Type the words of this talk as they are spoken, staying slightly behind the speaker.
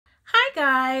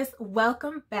Hi guys,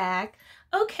 welcome back.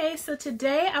 Okay, so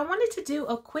today I wanted to do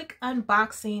a quick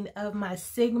unboxing of my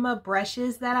Sigma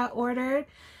brushes that I ordered.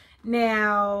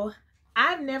 Now,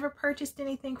 I've never purchased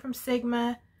anything from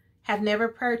Sigma, have never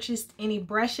purchased any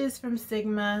brushes from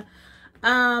Sigma,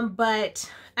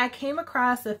 but I came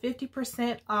across a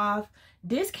 50% off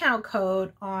discount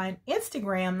code on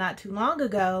Instagram not too long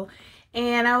ago,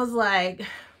 and I was like,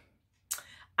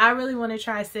 I really want to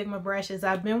try Sigma brushes.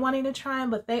 I've been wanting to try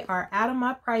them, but they are out of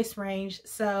my price range.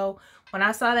 So when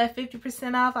I saw that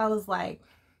 50% off, I was like,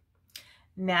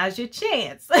 now's your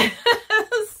chance.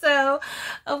 So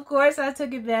of course I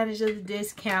took advantage of the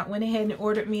discount, went ahead and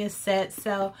ordered me a set.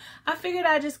 So I figured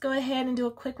I'd just go ahead and do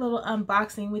a quick little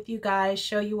unboxing with you guys,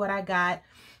 show you what I got,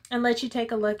 and let you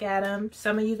take a look at them.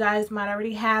 Some of you guys might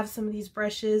already have some of these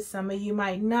brushes, some of you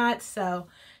might not. So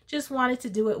just wanted to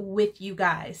do it with you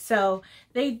guys. So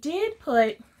they did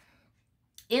put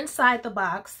inside the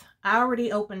box, I already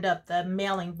opened up the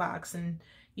mailing box and,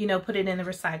 you know, put it in the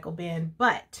recycle bin,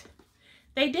 but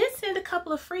they did send a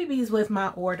couple of freebies with my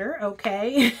order,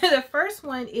 okay? The first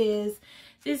one is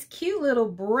this cute little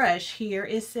brush here.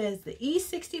 It says the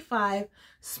E65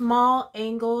 Small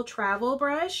Angle Travel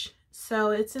Brush.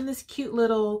 So it's in this cute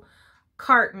little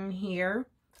carton here.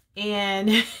 And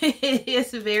it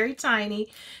is very tiny,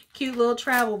 cute little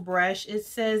travel brush. It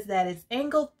says that it's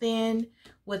angle thin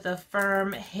with a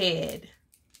firm head.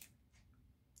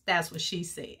 That's what she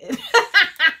said.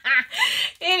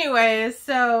 Anyway,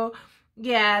 so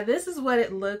yeah, this is what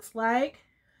it looks like.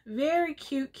 Very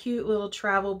cute, cute little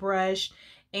travel brush.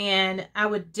 And I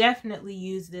would definitely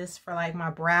use this for like my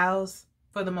brows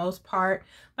for the most part.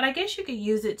 But I guess you could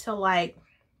use it to like,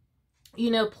 you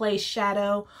know, place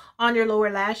shadow on your lower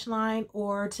lash line,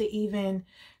 or to even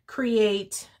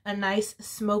create a nice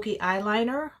smoky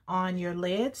eyeliner on your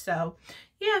lid. So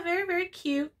yeah, very, very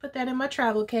cute. Put that in my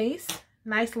travel case.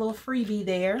 Nice little freebie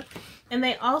there. And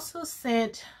they also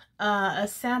sent a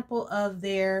sample of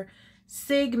their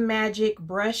Sig Magic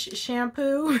brush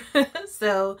shampoo.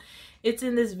 So it's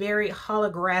in this very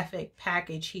holographic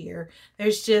package here.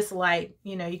 There's just like,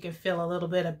 you know, you can feel a little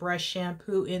bit of brush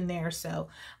shampoo in there. So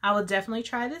I will definitely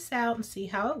try this out and see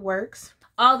how it works.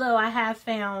 Although I have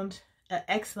found an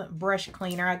excellent brush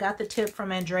cleaner. I got the tip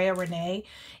from Andrea Renee,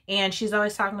 and she's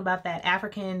always talking about that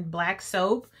African black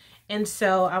soap. And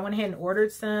so I went ahead and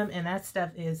ordered some, and that stuff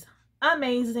is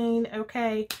amazing.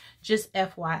 Okay, just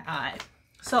FYI.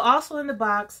 So also in the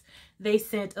box, they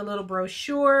sent a little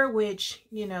brochure, which,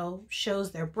 you know,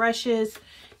 shows their brushes.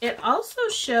 It also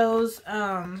shows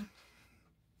other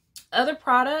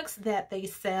products that they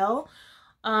sell.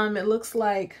 It looks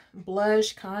like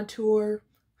blush, contour,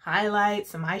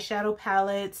 highlights, some eyeshadow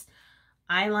palettes,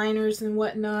 eyeliners and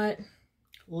whatnot,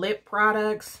 lip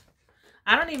products.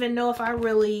 I don't even know if I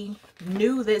really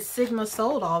knew that Sigma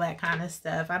sold all that kind of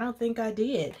stuff. I don't think I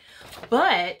did.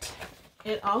 But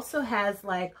it also has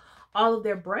like all of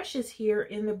their brushes here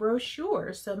in the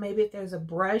brochure. So maybe if there's a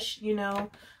brush, you know,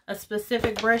 a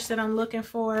specific brush that I'm looking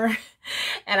for,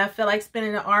 and I feel like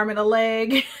spending an arm and a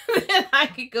leg, then I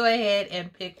could go ahead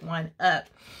and pick one up.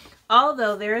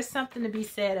 Although there is something to be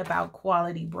said about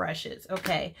quality brushes.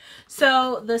 Okay,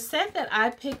 so the set that I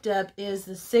picked up is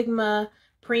the Sigma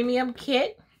Premium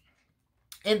Kit.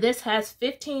 And this has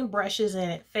 15 brushes in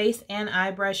it, face and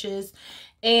eye brushes.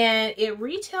 And it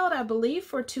retailed, I believe,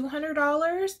 for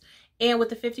 $200. And with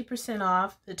the 50%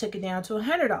 off, it took it down to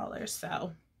 $100.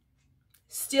 So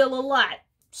still a lot,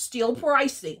 still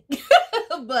pricey.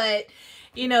 But,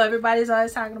 you know, everybody's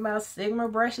always talking about Sigma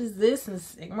brushes this and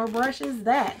Sigma brushes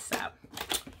that. So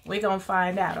we're going to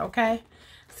find out, okay?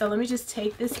 So let me just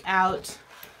take this out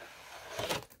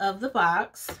of the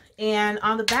box. And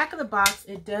on the back of the box,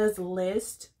 it does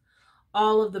list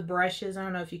all of the brushes. I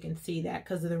don't know if you can see that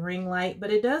because of the ring light,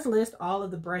 but it does list all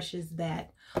of the brushes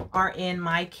that are in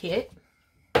my kit.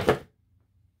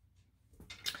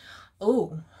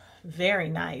 Oh, very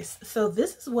nice. So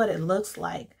this is what it looks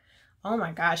like. Oh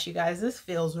my gosh, you guys, this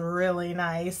feels really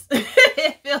nice.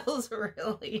 It feels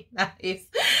really nice.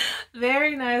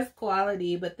 Very nice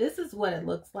quality, but this is what it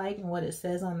looks like and what it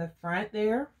says on the front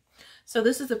there. So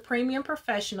this is a premium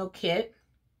professional kit.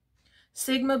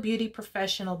 Sigma Beauty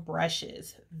Professional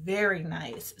brushes. Very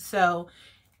nice. So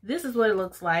this is what it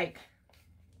looks like.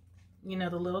 You know,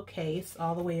 the little case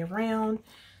all the way around.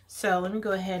 So let me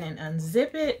go ahead and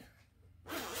unzip it.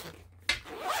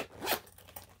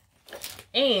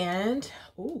 And,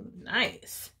 oh,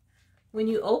 nice. When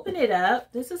you open it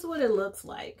up, this is what it looks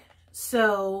like.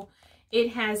 So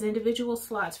it has individual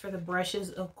slots for the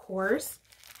brushes, of course.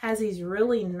 Has these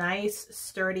really nice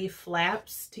sturdy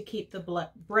flaps to keep the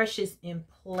brushes in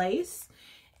place.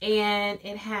 and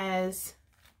it has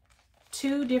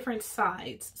two different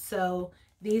sides. So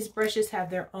these brushes have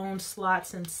their own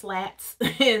slots and slats,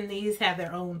 and these have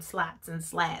their own slots and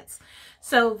slats.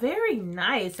 So very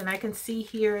nice. And I can see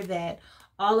here that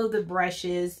all of the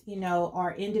brushes, you know,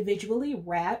 are individually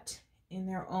wrapped in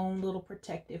their own little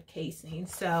protective casing.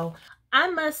 So I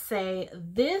must say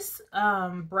this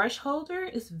brush holder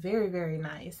is very, very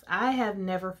nice. I have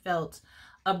never felt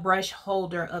a brush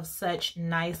holder of such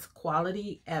nice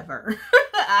quality ever.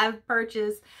 I've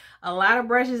purchased a lot of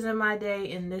brushes in my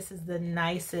day, and this is the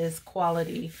nicest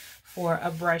quality for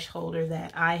a brush holder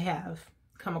that I have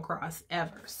come across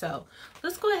ever. So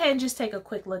let's go ahead and just take a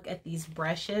quick look at these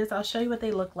brushes. I'll show you what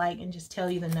they look like and just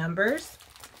tell you the numbers.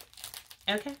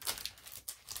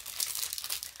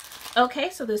 Okay,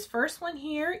 so this first one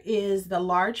here is the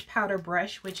large powder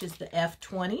brush, which is the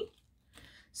F20.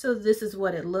 So this is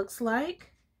what it looks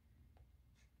like.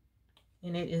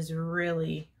 And it is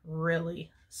really, really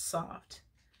soft.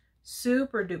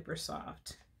 Super duper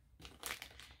soft.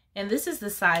 And this is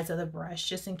the size of the brush,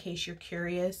 just in case you're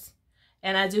curious.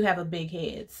 And I do have a big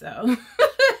head, so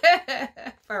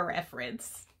for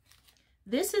reference.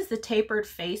 This is the tapered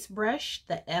face brush,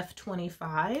 the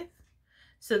F25.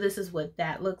 So this is what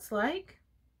that looks like.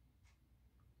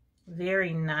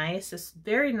 Very nice. It's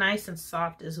very nice and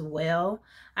soft as well.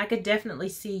 I could definitely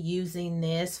see using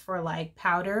this for like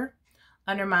powder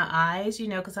under my eyes, you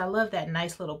know, because I love that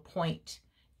nice little point.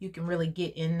 You can really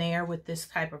get in there with this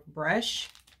type of brush.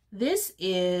 This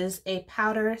is a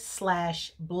powder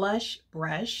slash blush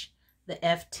brush, the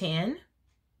F10.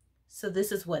 So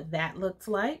this is what that looks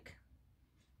like.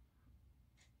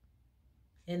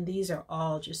 And these are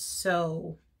all just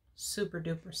so super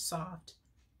duper soft.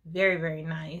 Very, very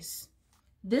nice.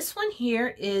 This one here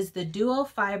is the Duo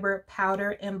Fiber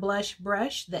Powder and Blush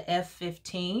Brush, the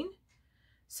F15.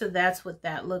 So that's what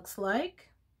that looks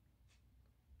like.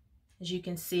 As you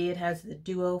can see, it has the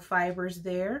duo fibers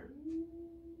there.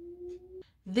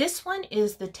 This one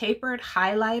is the Tapered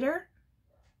Highlighter,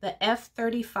 the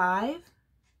F35.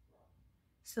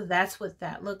 So that's what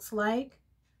that looks like.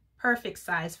 Perfect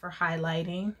size for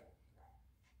highlighting.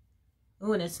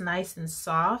 Ooh, and it's nice and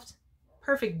soft.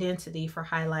 Perfect density for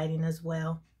highlighting as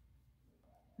well.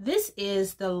 This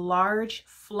is the Large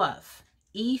Fluff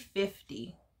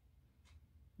E50.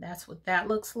 That's what that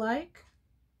looks like.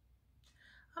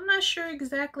 I'm not sure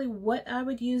exactly what I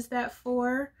would use that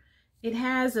for. It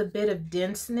has a bit of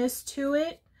denseness to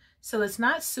it, so it's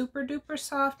not super duper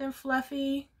soft and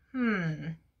fluffy.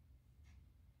 I'm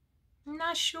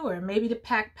not sure. Maybe to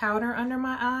pack powder under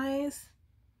my eyes.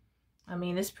 I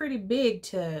mean, it's pretty big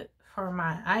for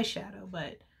my eyeshadow,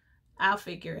 but I'll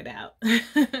figure it out.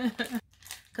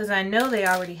 Because I know they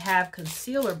already have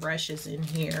concealer brushes in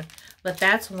here, but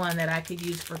that's one that I could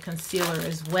use for concealer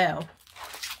as well.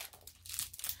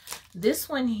 This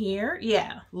one here,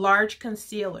 yeah, large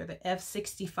concealer, the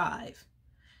F65.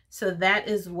 So that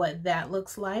is what that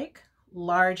looks like,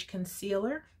 large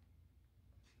concealer.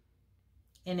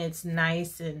 And it's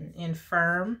nice and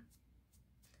firm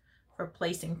for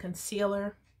placing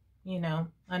concealer, you know,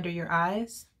 under your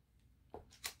eyes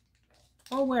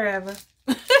or wherever,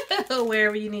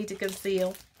 wherever you need to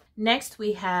conceal. Next,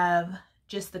 we have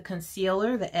just the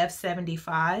concealer, the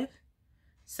F75.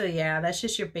 So yeah, that's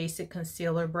just your basic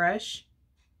concealer brush.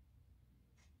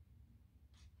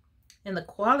 And the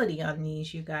quality on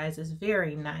these, you guys, is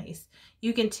very nice.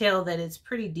 You can tell that it's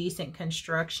pretty decent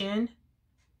construction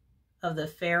of the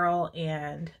ferrule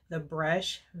and the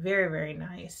brush. Very, very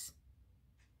nice.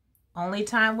 Only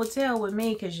time will tell with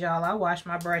me, because y'all, I wash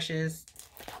my brushes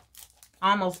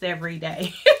almost every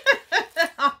day.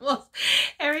 Almost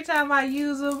every time I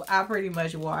use them, I pretty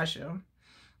much wash them.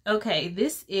 Okay,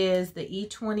 this is the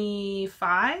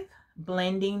E25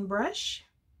 blending brush.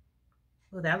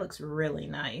 Oh, that looks really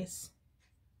nice.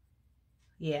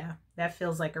 Yeah, that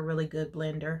feels like a really good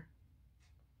blender.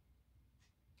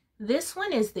 This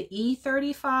one is the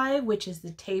E35, which is the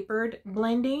tapered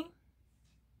blending.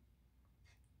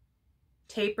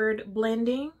 Tapered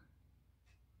blending.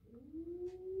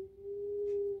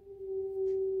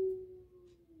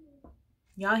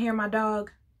 Y'all hear my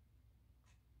dog?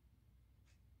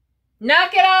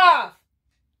 Knock it off!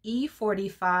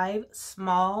 E45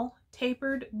 small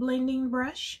tapered blending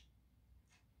brush.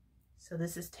 So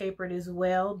this is tapered as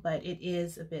well, but it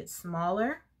is a bit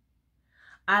smaller.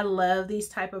 I love these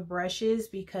type of brushes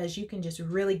because you can just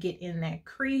really get in that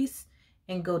crease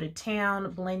and go to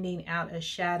town blending out a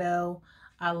shadow.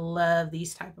 I love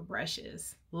these type of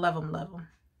brushes. Love them, love them.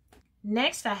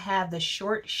 Next, I have the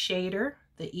short shader,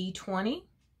 the E20.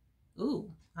 Ooh,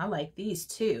 I like these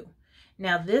too.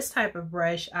 Now this type of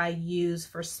brush I use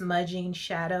for smudging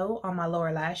shadow on my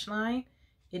lower lash line.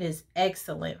 It is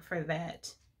excellent for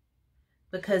that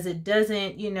because it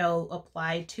doesn't, you know,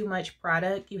 apply too much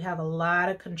product. You have a lot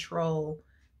of control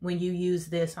when you use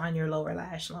this on your lower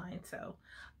lash line. So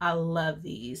I love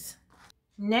these.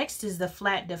 Next is the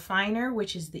flat definer,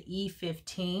 which is the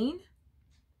E15.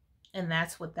 And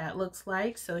that's what that looks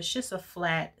like. So it's just a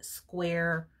flat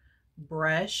square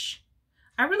brush.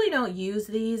 I really don't use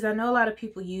these. I know a lot of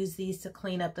people use these to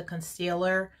clean up the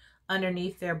concealer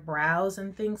underneath their brows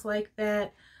and things like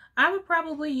that. I would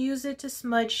probably use it to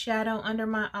smudge shadow under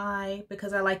my eye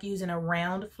because I like using a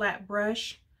round flat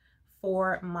brush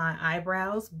for my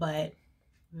eyebrows, but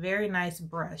very nice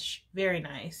brush, very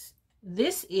nice.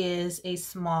 This is a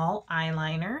small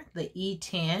eyeliner, the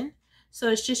E10. So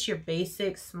it's just your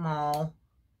basic small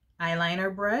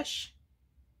eyeliner brush.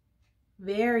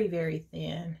 Very, very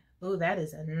thin. Oh, that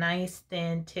is a nice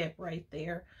thin tip right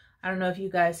there. I don't know if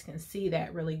you guys can see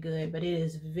that really good, but it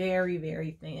is very,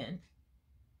 very thin.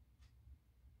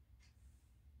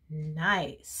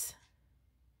 Nice.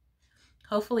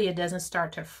 Hopefully it doesn't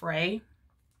start to fray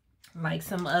like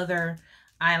some other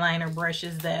eyeliner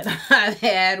brushes that I've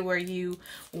had where you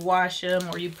wash them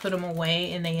or you put them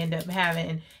away and they end up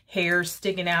having hair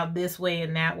sticking out this way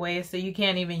and that way, so you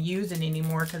can't even use it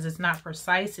anymore because it's not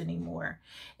precise anymore.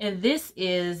 And this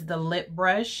is the lip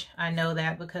brush. I know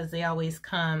that because they always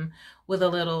come with a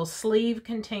little sleeve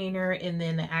container and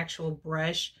then the actual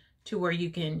brush to where you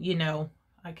can, you know,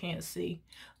 I can't see,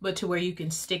 but to where you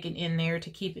can stick it in there to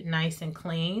keep it nice and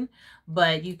clean.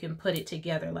 But you can put it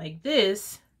together like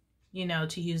this, you know,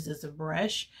 to use as a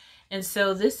brush. And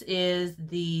so this is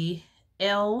the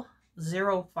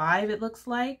L05, it looks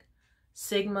like,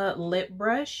 Sigma lip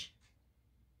brush.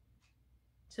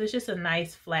 So it's just a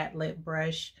nice flat lip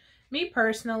brush. Me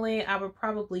personally, I would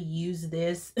probably use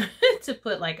this to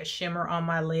put like a shimmer on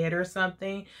my lid or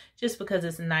something, just because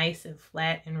it's nice and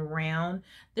flat and round.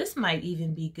 This might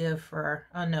even be good for,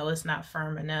 oh no, it's not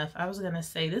firm enough. I was gonna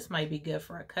say this might be good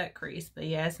for a cut crease, but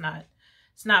yeah, it's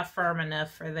not firm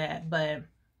enough for that, but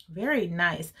very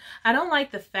nice. I don't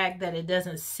like the fact that it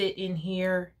doesn't sit in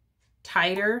here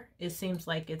tighter. It seems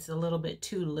like it's a little bit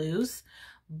too loose,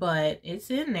 but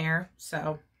it's in there,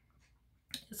 so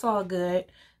it's all good.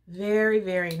 Very,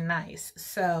 very nice.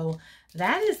 So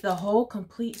that is the whole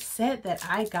complete set that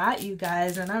I got, you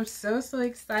guys, and I'm so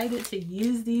excited to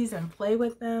use these and play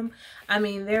with them. I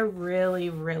mean, they're really,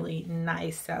 really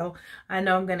nice. So I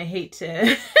know I'm gonna hate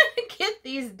to get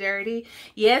these dirty.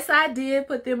 Yes, I did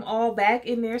put them all back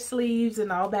in their sleeves and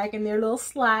all back in their little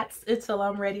slots until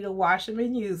I'm ready to wash them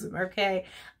and use them. Okay,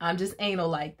 I'm just anal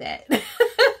like that.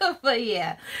 But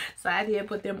yeah, so I did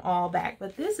put them all back.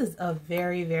 But this is a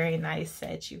very, very nice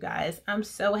set, you guys. I'm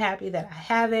so happy that I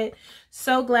have it.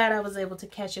 So glad I was able to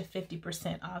catch a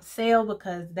 50% off sale,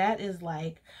 because that is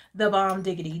like the bomb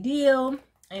diggity deal.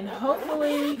 And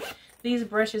hopefully these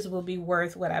brushes will be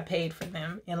worth what I paid for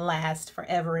them and last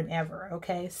forever and ever.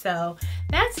 Okay, so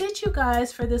that's it, you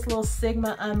guys, for this little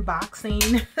Sigma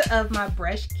unboxing of my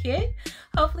brush kit.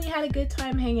 Hopefully you had a good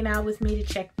time hanging out with me to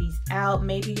check these out.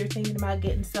 Maybe you're thinking about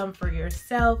getting some for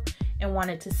yourself and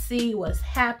wanted to see what's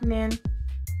happening.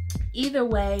 Either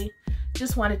way,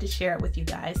 just wanted to share it with you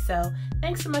guys. So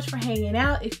thanks so much for hanging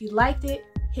out. If you liked it,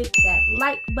 hit that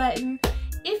like button.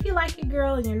 If you like it,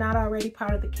 girl, and you're not already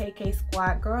part of the KK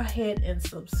squad, go ahead and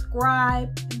subscribe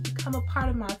and become a part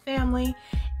of my family.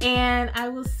 And I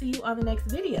will see you on the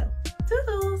next video.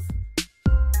 Toodles!